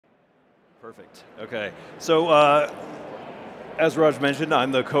Perfect. Okay. So, as Raj mentioned,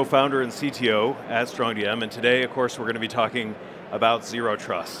 I'm the co-founder and CTO at StrongDM, and today, of course, we're going to be talking about zero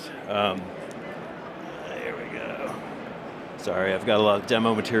trust. There we go. Sorry, I've got a lot of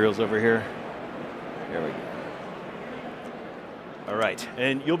demo materials over here. Here we go. All right,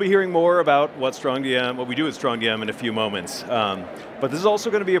 and you'll be hearing more about what we do at StrongDM in a few moments. But this is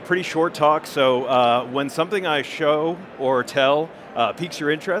also going to be a pretty short talk, so when something I show or tell piques your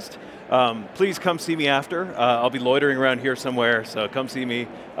interest, please come see me after. I'll be loitering around here somewhere, so come see me.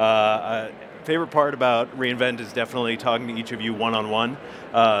 Favorite part about reInvent is definitely talking to each of you one-on-one.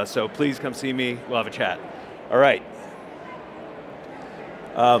 So please come see me, we'll have a chat. All right.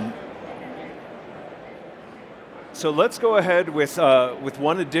 So let's go ahead with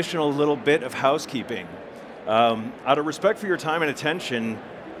one additional little bit of housekeeping. Out of respect for your time and attention,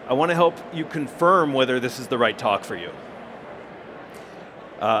 I want to help you confirm whether this is the right talk for you.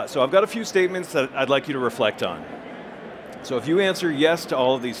 So I've got a few statements that I'd like you to reflect on. So if you answer yes to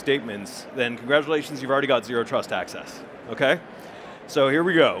all of these statements, then congratulations, you've already got zero trust access, okay? So here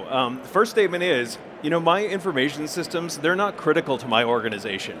we go. The first statement is, my information systems, they're not critical to my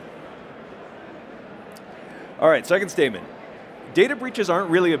organization. All right, second statement. Data breaches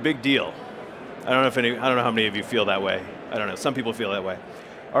aren't really a big deal. I don't know how many of you feel that way. I don't know, some people feel that way.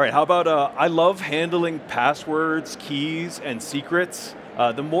 All right, how about I love handling passwords, keys, and secrets.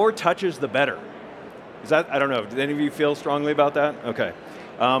 The more touches, the better. I don't know, do any of you feel strongly about that? Okay.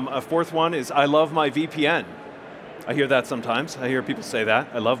 A fourth one is I love my VPN. I hear that sometimes. I hear people say that.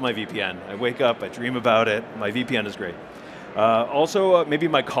 I love my VPN. I wake up, I dream about it. My VPN is great. Also, maybe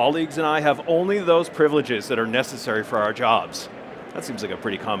my colleagues and I have only those privileges that are necessary for our jobs. That seems like a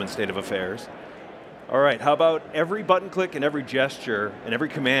pretty common state of affairs. All right, how about every button click and every gesture and every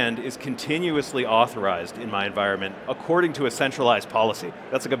command is continuously authorized in my environment according to a centralized policy?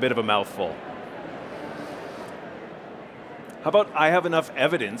 That's like a bit of a mouthful. How about I have enough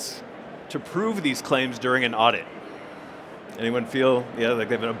evidence to prove these claims during an audit? Anyone feel like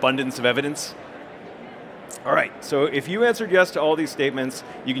they have an abundance of evidence? All right, so if you answered yes to all these statements,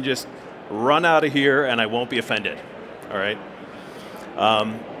 you can just run out of here and I won't be offended, all right?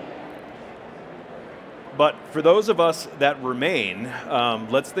 But for those of us that remain,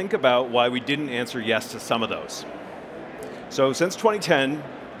 let's think about why we didn't answer yes to some of those. So since 2010,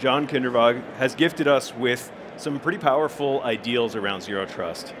 John Kindervag has gifted us with some pretty powerful ideals around zero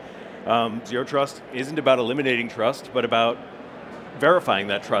trust. Zero trust isn't about eliminating trust, but about verifying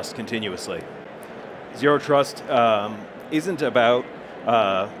that trust continuously. Zero trust isn't about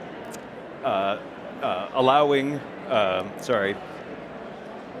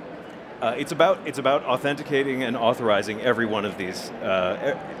it's about authenticating and authorizing every one of these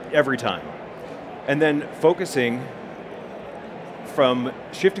every time, and then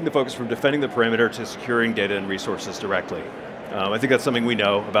shifting the focus from defending the perimeter to securing data and resources directly. I think that's something we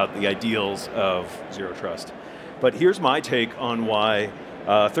know about the ideals of zero trust. But here's my take on why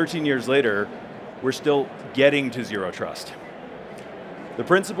 13 years later, we're still getting to zero trust. The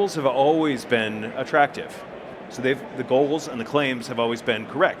principles have always been attractive. So the goals and the claims have always been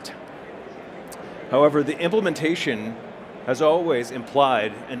correct. However, the implementation has always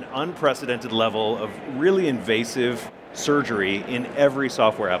implied an unprecedented level of really invasive surgery in every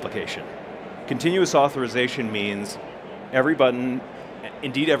software application. Continuous authorization means every button,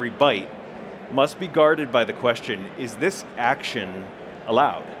 indeed every byte, must be guarded by the question, is this action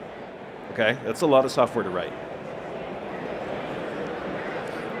allowed? Okay, that's a lot of software to write.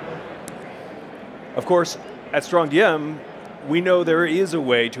 Of course, at StrongDM, we know there is a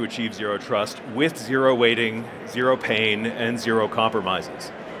way to achieve zero trust with zero waiting, zero pain, and zero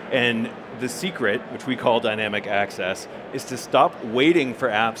compromises. And the secret, which we call dynamic access, is to stop waiting for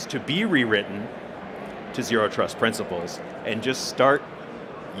apps to be rewritten to zero trust principles and just start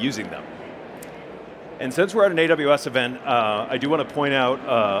using them. And since we're at an AWS event, I do want to point out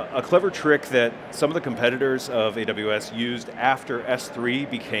a clever trick that some of the competitors of AWS used after S3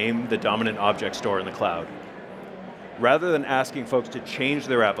 became the dominant object store in the cloud. Rather than asking folks to change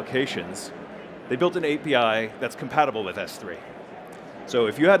their applications, they built an API that's compatible with S3. So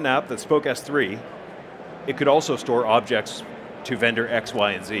if you had an app that spoke S3, it could also store objects to vendor X,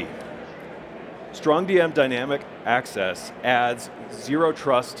 Y, and Z. StrongDM Dynamic Access adds zero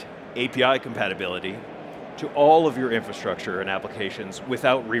trust API compatibility to all of your infrastructure and applications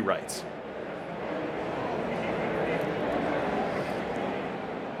without rewrites.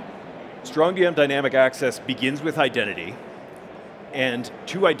 StrongDM Dynamic Access begins with identity, and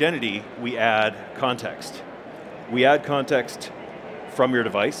to identity, we add context. We add context from your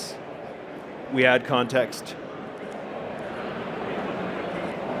device. We add context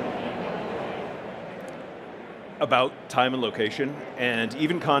about time and location, and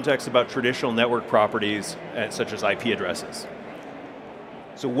even context about traditional network properties, such as IP addresses.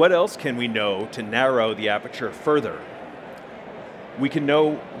 So what else can we know to narrow the aperture further? We can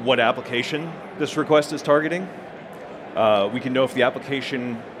know what application this request is targeting. We can know if the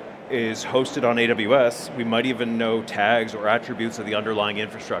application is hosted on AWS. We might even know tags or attributes of the underlying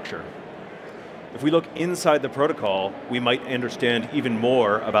infrastructure. If we look inside the protocol, we might understand even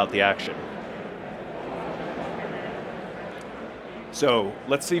more about the action. So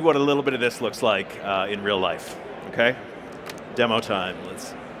let's see what a little bit of this looks like in real life, okay? Demo time,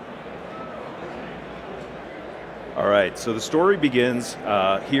 All right, so the story begins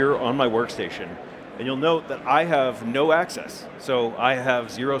here on my workstation. And you'll note that I have no access. So I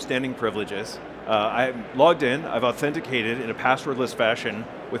have 0 standing privileges. I'm logged in, I've authenticated in a passwordless fashion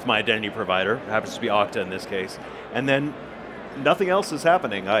with my identity provider. It happens to be Okta in this case. And then nothing else is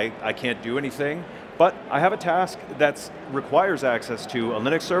happening. I can't do anything, but I have a task that requires access to a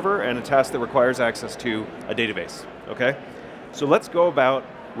Linux server and a task that requires access to a database, okay? So let's go about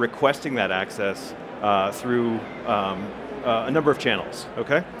requesting that access through a number of channels,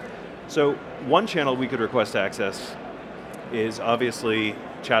 okay? So one channel we could request access is obviously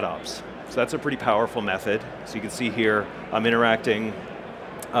chat ops. So that's a pretty powerful method. So you can see here, I'm interacting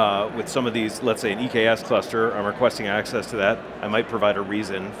with some of these, let's say an EKS cluster, I'm requesting access to that. I might provide a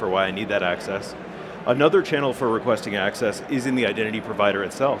reason for why I need that access. Another channel for requesting access is in the identity provider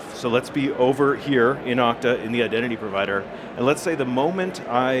itself. So let's be over here in Okta in the identity provider, and let's say the moment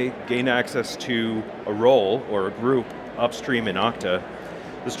I gain access to a role or a group upstream in Okta,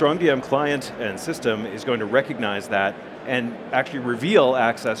 the StrongDM client and system is going to recognize that and actually reveal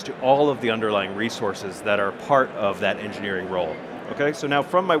access to all of the underlying resources that are part of that engineering role. Okay, so now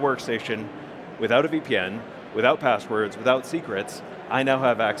from my workstation, without a VPN, without passwords, without secrets, I now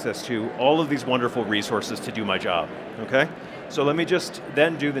have access to all of these wonderful resources to do my job, okay? So let me just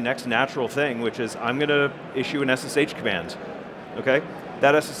then do the next natural thing, which is I'm going to issue an SSH command, okay?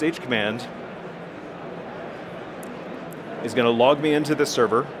 That SSH command is going to log me into this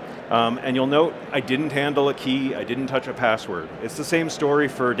server, and you'll note I didn't handle a key, I didn't touch a password. It's the same story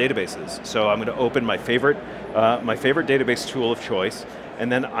for databases. So I'm going to open my favorite database tool of choice,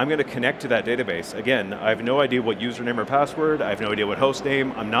 and then I'm going to connect to that database. Again, I have no idea what username or password, I have no idea what host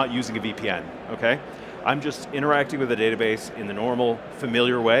name, I'm not using a VPN, okay? I'm just interacting with the database in the normal,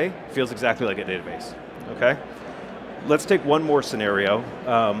 familiar way, feels exactly like a database, okay? Let's take one more scenario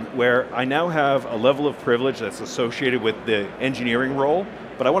where I now have a level of privilege that's associated with the engineering role,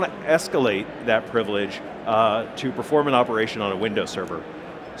 but I want to escalate that privilege to perform an operation on a Windows server.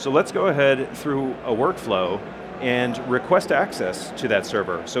 So let's go ahead through a workflow and request access to that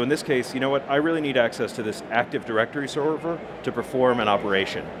server. So in this case, you know what, I really need access to this Active Directory server to perform an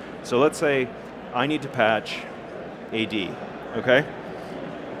operation. So let's say I need to patch AD, okay?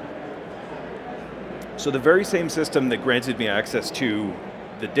 So the very same system that granted me access to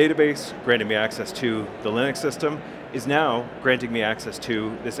the database, granted me access to the Linux system, is now granting me access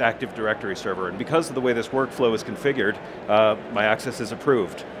to this Active Directory server. And because of the way this workflow is configured, my access is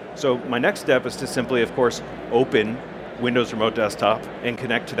approved. So my next step is to simply, of course, open Windows Remote Desktop and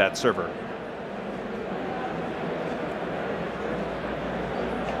connect to that server.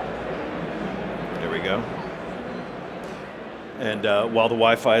 There we go. And while the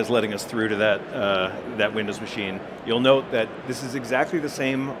Wi-Fi is letting us through to that Windows machine, you'll note that this is exactly the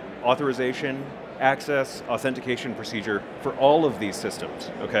same authorization, access, authentication procedure for all of these systems,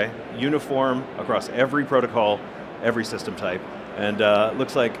 okay? Uniform across every protocol, every system type. And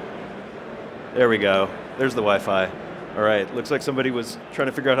looks like, there we go, there's the Wi-Fi. All right, looks like somebody was trying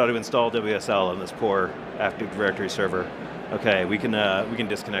to figure out how to install WSL on this poor Active Directory server. Okay, we can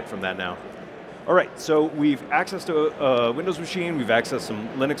disconnect from that now. All right, so we've accessed a Windows machine, we've accessed some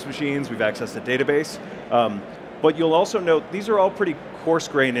Linux machines, we've accessed a database. But you'll also note these are all pretty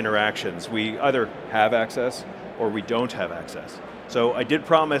coarse-grained interactions. We either have access or we don't have access. So I did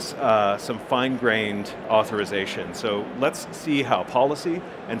promise some fine-grained authorization. So let's see how policy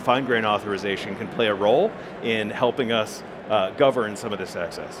and fine-grained authorization can play a role in helping us govern some of this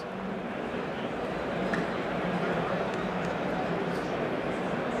access.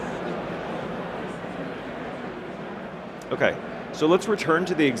 Okay, so let's return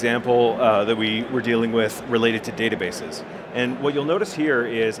to the example that we were dealing with related to databases. And what you'll notice here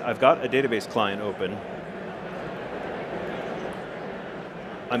is I've got a database client open.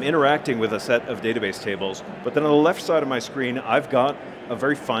 I'm interacting with a set of database tables, but then on the left side of my screen, I've got a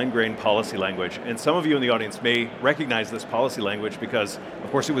very fine-grained policy language. And some of you in the audience may recognize this policy language because,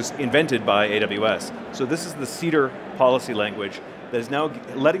 of course, it was invented by AWS. So this is the Cedar policy language. that is now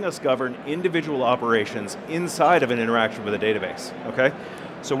letting us govern individual operations inside of an interaction with a database, okay?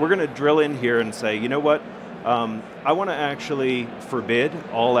 So we're going to drill in here and say, you know what, I want to actually forbid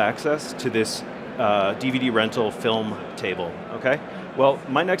all access to this DVD rental film table, okay? Well,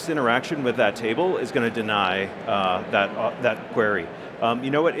 my next interaction with that table is going to deny that query.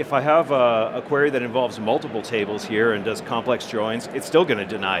 You know what, if I have a query that involves multiple tables here and does complex joins, it's still going to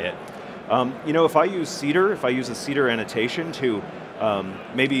deny it. You know, if I use Cedar, if I use a Cedar annotation to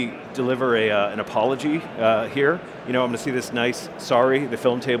maybe deliver an apology here, you know, I'm going to see this nice, sorry, the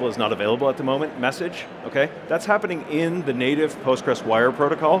film table is not available at the moment message, okay? That's happening in the native Postgres wire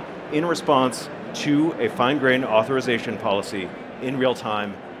protocol in response to a fine-grained authorization policy in real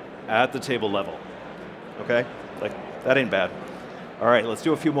time at the table level, okay? Like, that ain't bad. All right, let's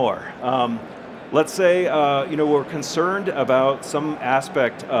do a few more. Let's say you know, we're concerned about some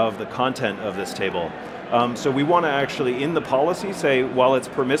aspect of the content of this table. So we want to actually, in the policy, say, while it's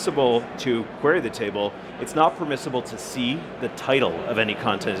permissible to query the table, it's not permissible to see the title of any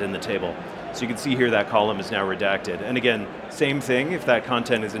content in the table. So you can see here that column is now redacted. And again, same thing, if that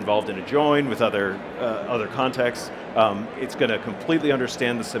content is involved in a join with other contexts, it's going to completely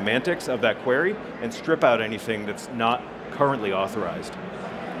understand the semantics of that query and strip out anything that's not currently authorized.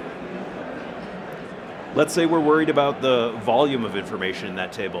 Let's say we're worried about the volume of information in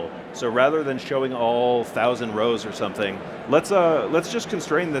that table. So rather than showing all 1,000 rows or something, let's just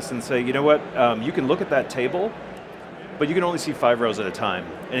constrain this and say, you know what, you can look at that table, but you can only see 5 rows at a time.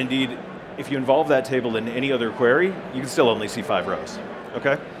 And indeed, if you involve that table in any other query, you can still only see 5 rows,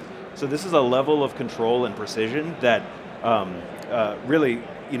 okay? So this is a level of control and precision that really,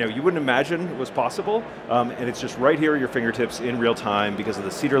 you know, you wouldn't imagine was possible, and it's just right here at your fingertips in real time because of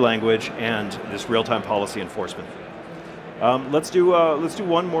the Cedar language and this real-time policy enforcement. Let's do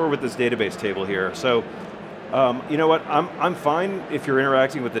one more with this database table here. So, you know what? I'm fine if you're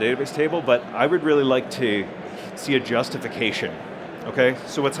interacting with the database table, but I would really like to see a justification. Okay.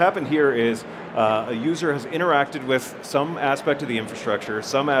 So what's happened here is a user has interacted with some aspect of the infrastructure,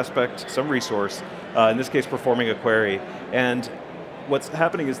 some aspect, some resource. In this case, performing a query, and what's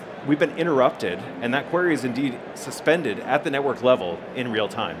happening is we've been interrupted, and that query is indeed suspended at the network level in real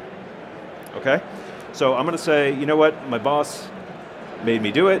time. Okay? So I'm going to say, you know what, my boss made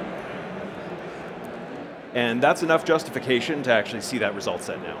me do it, and that's enough justification to actually see that result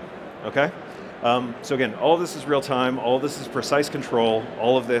set now. Okay? So again, all of this is real time, all of this is precise control,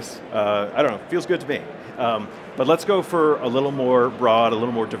 all of this, I don't know, feels good to me. But let's go for a little more broad, a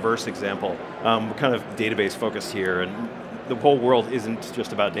little more diverse example. We're kind of database focused here, and the whole world isn't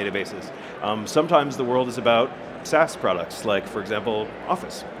just about databases. Sometimes the world is about SaaS products, like, for example,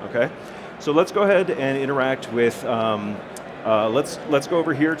 Office, okay? So let's go ahead and interact with, let's go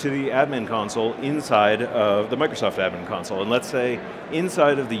over here to the admin console inside of the Microsoft admin console, and let's say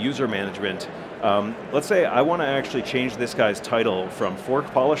inside of the user management, let's say I want to actually change this guy's title from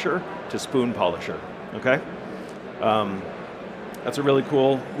fork polisher to spoon polisher, okay? That's a really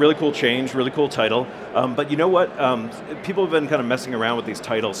cool change, really cool title. But you know what? People have been kind of messing around with these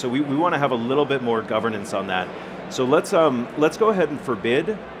titles, so we want to have a little bit more governance on that. So let's go ahead and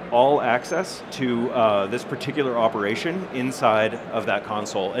forbid all access to this particular operation inside of that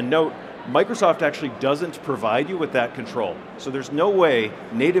console. And note, Microsoft actually doesn't provide you with that control. So there's no way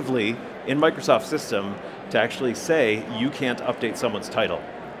natively in Microsoft system to actually say you can't update someone's title.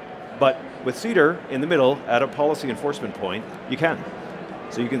 But with Cedar in the middle at a policy enforcement point, you can.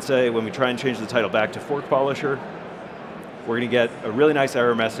 So you can say when we try and change the title back to fork polisher, we're going to get a really nice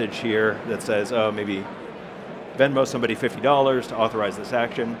error message here that says, oh, maybe Venmo somebody $50 to authorize this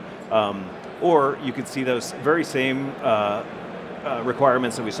action. Or you could see those very same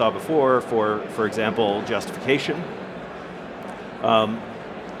requirements that we saw before for example, justification.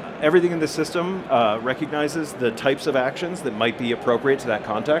 Everything in this system recognizes the types of actions that might be appropriate to that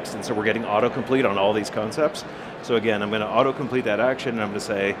context, and so we're getting autocomplete on all these concepts. So again, I'm going to autocomplete that action, and I'm going to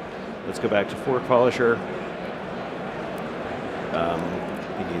say, let's go back to fork polisher.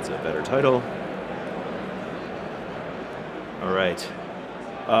 He needs a better title. All right.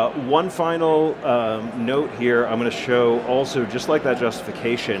 One final note here, I'm going to show also, just like that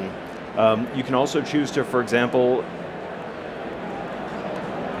justification, you can also choose to, for example,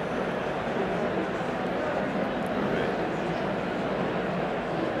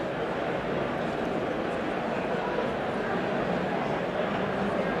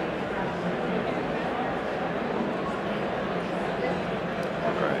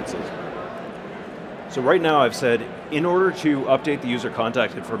 so right now I've said, in order to update the user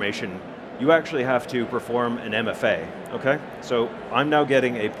contact information, you actually have to perform an MFA, okay? So I'm now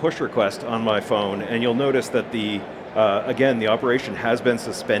getting a push request on my phone, and you'll notice that the again, the operation has been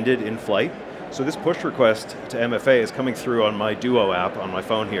suspended in flight. So this push request to MFA is coming through on my Duo app on my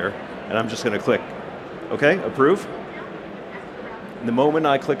phone here, and I'm just going to click, okay, approve. And the moment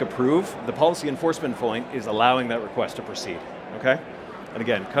I click approve, the policy enforcement point is allowing that request to proceed, okay? And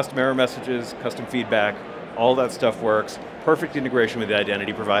again, custom error messages, custom feedback, all that stuff works. Perfect integration with the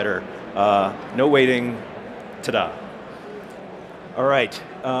identity provider. No waiting, ta-da. All right,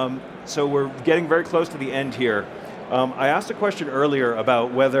 so we're getting very close to the end here. I asked a question earlier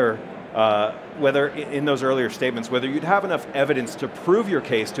about whether in those earlier statements, whether you'd have enough evidence to prove your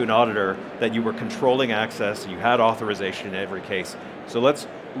case to an auditor that you were controlling access, you had authorization in every case. So let's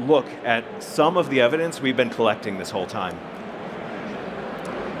look at some of the evidence we've been collecting this whole time.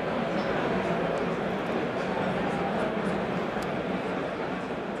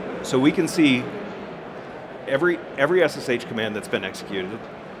 So we can see every SSH command that's been executed.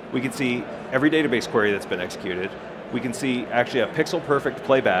 We can see every database query that's been executed. We can see actually a pixel-perfect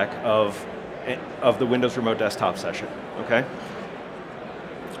playback of the Windows Remote Desktop session, okay?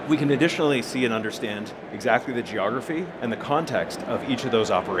 We can additionally see and understand exactly the geography and the context of each of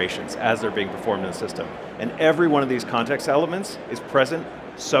those operations as they're being performed in the system. And every one of these context elements is present,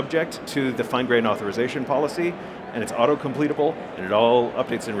 subject to the fine-grained authorization policy, and it's auto-completable, and it all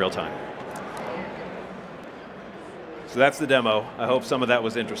updates in real time. So that's the demo. I hope some of that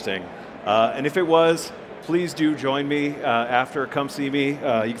was interesting. And if it was, please do join me after, come see me. You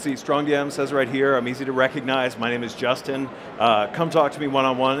can see StrongDM says right here, I'm easy to recognize. My name is Justin. Come talk to me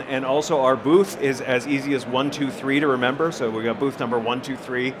one-on-one. And also our booth is as easy as 123 to remember. So we got booth number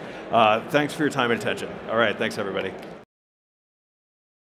 123. Thanks for your time and attention. All right, thanks everybody.